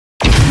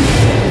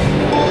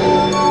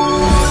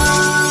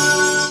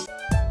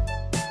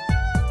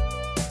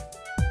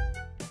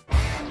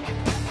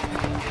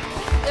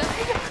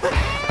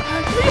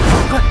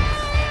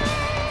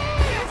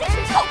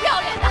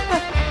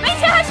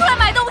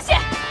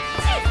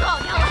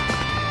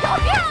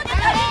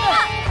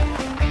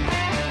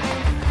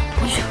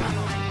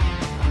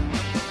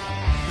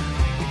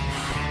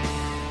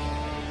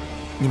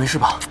事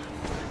吧？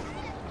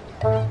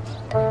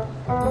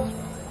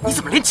你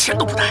怎么连钱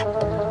都不带？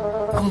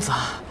公子，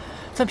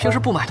咱平时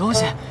不买东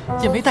西，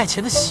也没带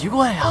钱的习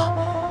惯呀。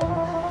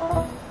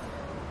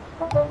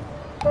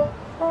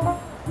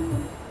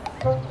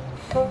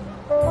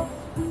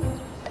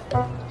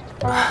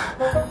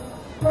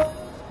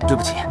对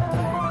不起，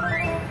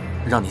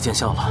让你见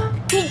笑了。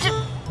你这，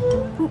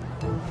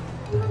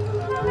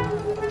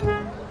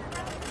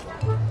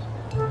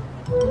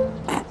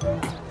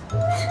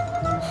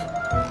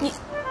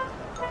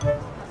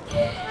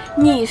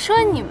你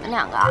说你们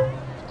两个，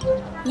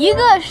一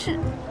个是，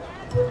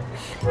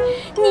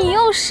你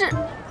又是，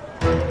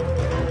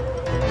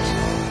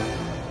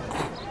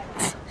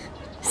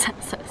算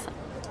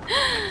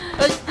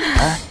了。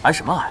哎，挨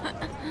什么挨？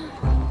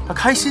他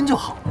开心就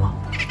好了嘛。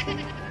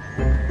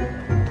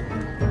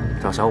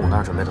找小五那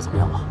儿准备的怎么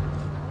样了？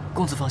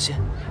公子放心，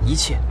一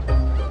切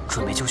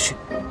准备就绪。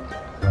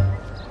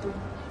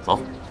走。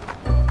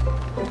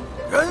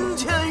人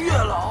前月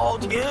老，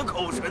铁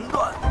口神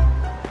断，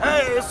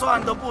配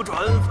算的不准，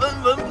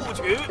分文不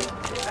取。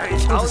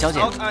公子小姐，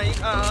看一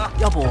看啊，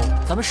要不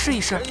咱们试一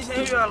试？人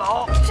前月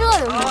老，这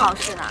有什么好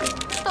试的？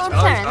都是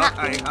骗人的。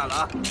看一看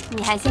了，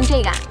你还信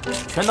这个？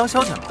全当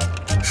消遣吧，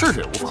试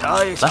试也无妨。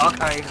瞧一瞧，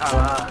看一看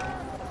了。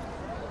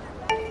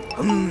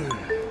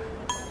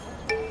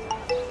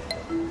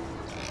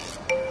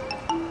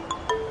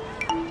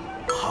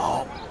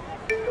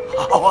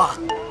好啊，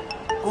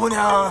姑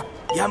娘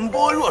眼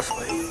波若水，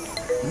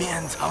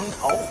面藏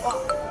桃花，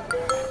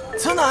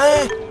此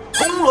乃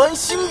红鸾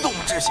心动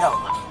之相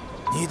啊！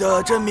你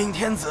的真命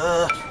天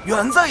子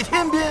远在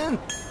天边，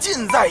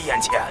近在眼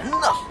前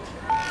呐！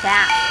谁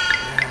啊？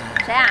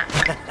谁啊？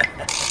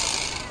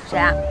谁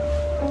啊？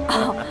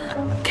哦，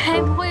该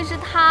不会是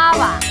他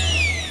吧？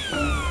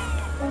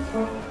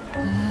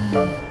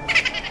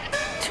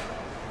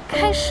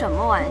开什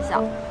么玩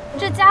笑！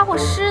这家伙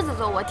狮子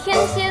座，我天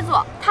蝎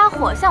座，他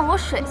火象，我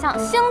水象，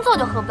星座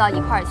就合不到一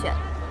块儿去，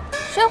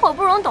水火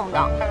不容，懂不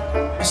懂？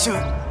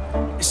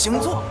星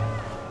座？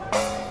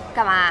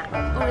干嘛？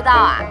不知道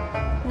啊？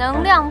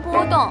能量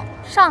波动，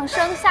上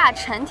升下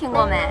沉，听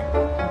过没？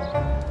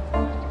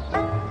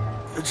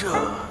这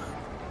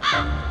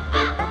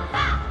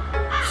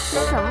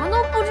什么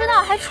都不知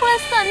道，还出来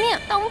算命，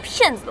当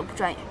骗子都不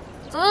专业。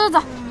走走走，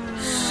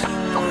什么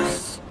东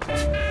西？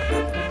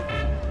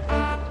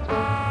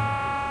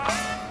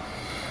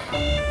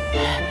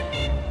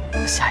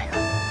下一个，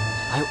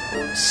还有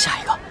下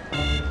一个。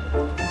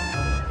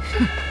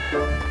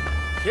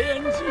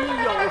天机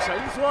有神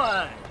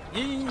算，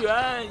姻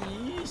缘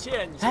一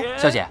线牵。哎，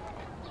小姐，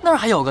那儿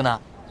还有个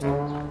呢。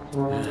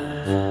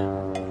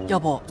要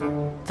不，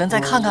咱再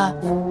看看？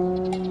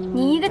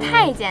你一个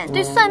太监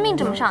对算命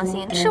这么上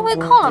心，吃回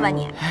扣了吧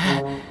你？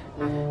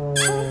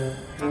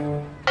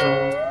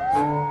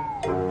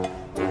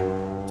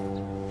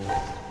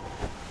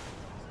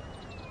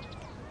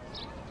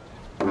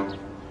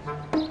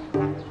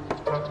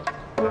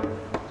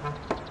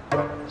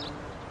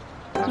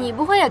你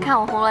不会也看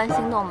我红鸾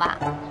心动吧？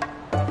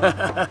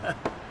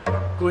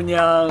姑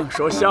娘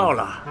说笑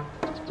了，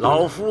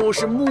老夫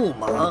是木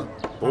盲，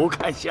不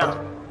看相。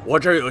我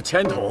这儿有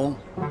签筒，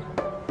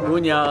姑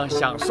娘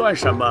想算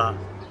什么，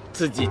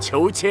自己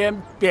求签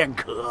便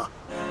可。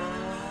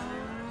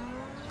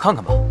看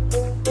看吧，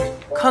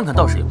看看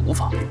倒是也无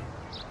妨。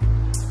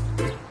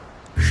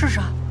试试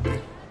啊。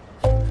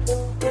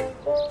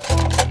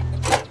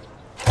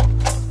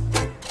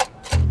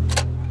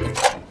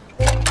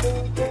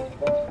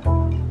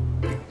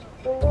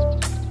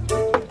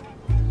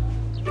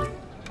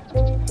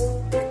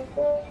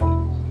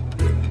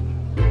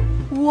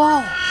哇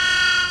哦，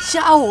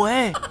加我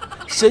哎！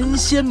神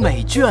仙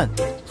美眷，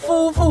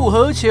夫复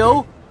何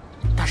求？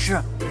大师，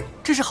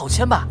这是好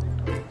签吧？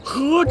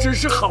何止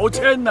是好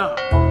签呐，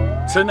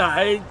此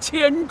乃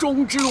签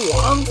中之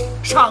王，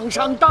上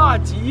上大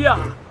吉呀！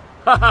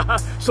哈哈哈！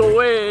所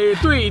谓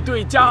对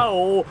对佳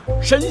偶，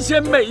神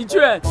仙美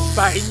眷，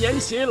百年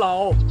偕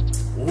老，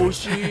无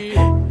需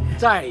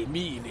再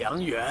觅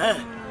良缘。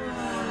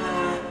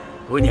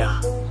姑娘，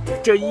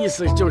这意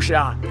思就是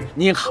啊，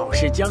你好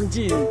事将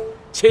近，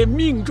且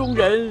命中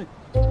人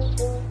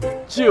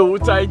就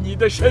在你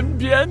的身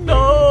边呢。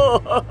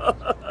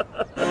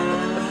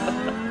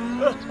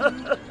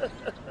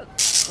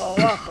好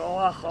啊，好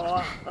啊，好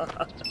啊！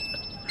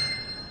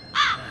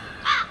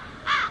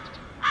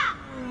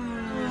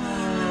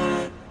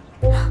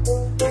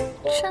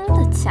真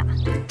的假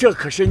的？这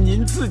可是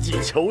您自己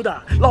求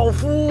的，老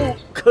夫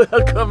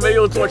可没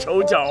有做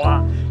手脚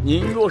啊！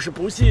您若是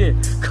不信，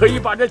可以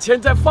把这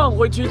钱再放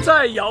回去，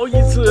再摇一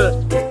次，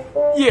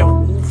也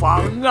无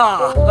妨啊。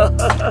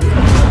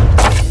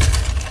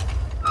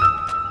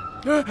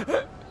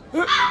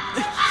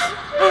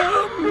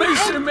没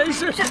事没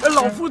事，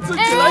老夫自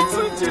己来，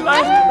自己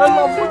来，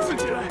老夫自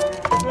己来。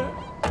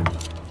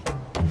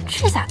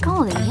这咋跟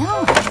我的一样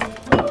啊？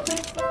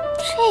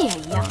这也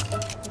一样。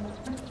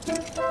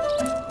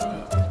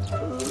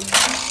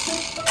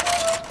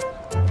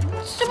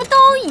这不都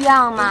一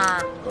样吗？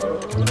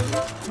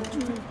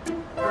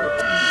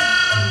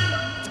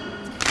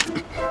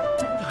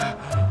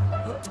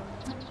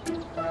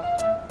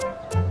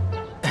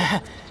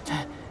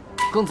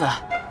公子，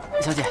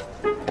小姐，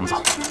我们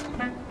走。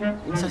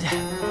小姐，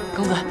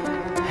公子。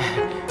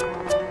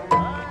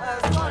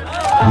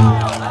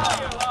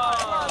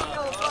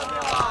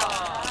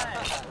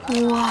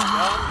哇！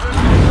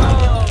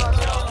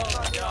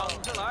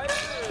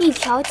一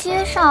条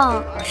街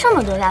上这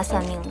么多家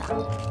算命的，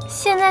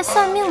现在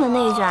算命的那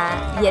一盏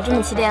也这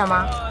么激烈了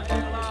吗？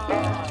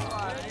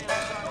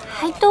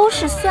还都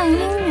是算姻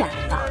缘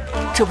的。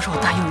这不是我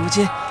大义如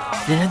今，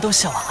人人都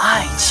向往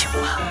爱情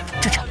吗？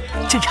正常，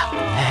正常。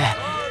哎，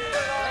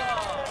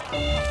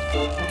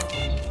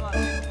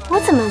我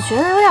怎么觉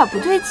得有点不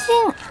对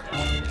劲啊？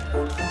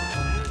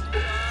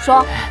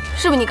说，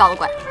是不是你搞的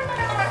鬼？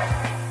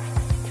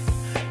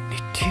你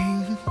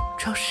听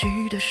潮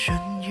汐的声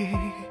音，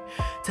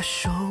在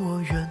说我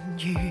愿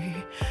意，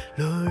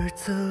落日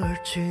侧耳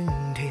倾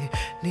听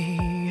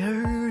你耳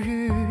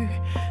语，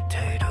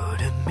太多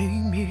的秘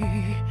密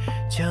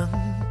讲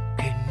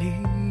给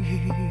你，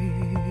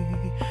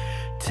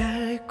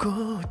太过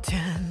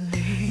甜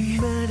蜜，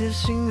满天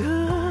星河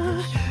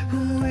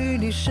为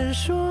你闪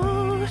烁，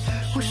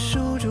我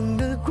手中的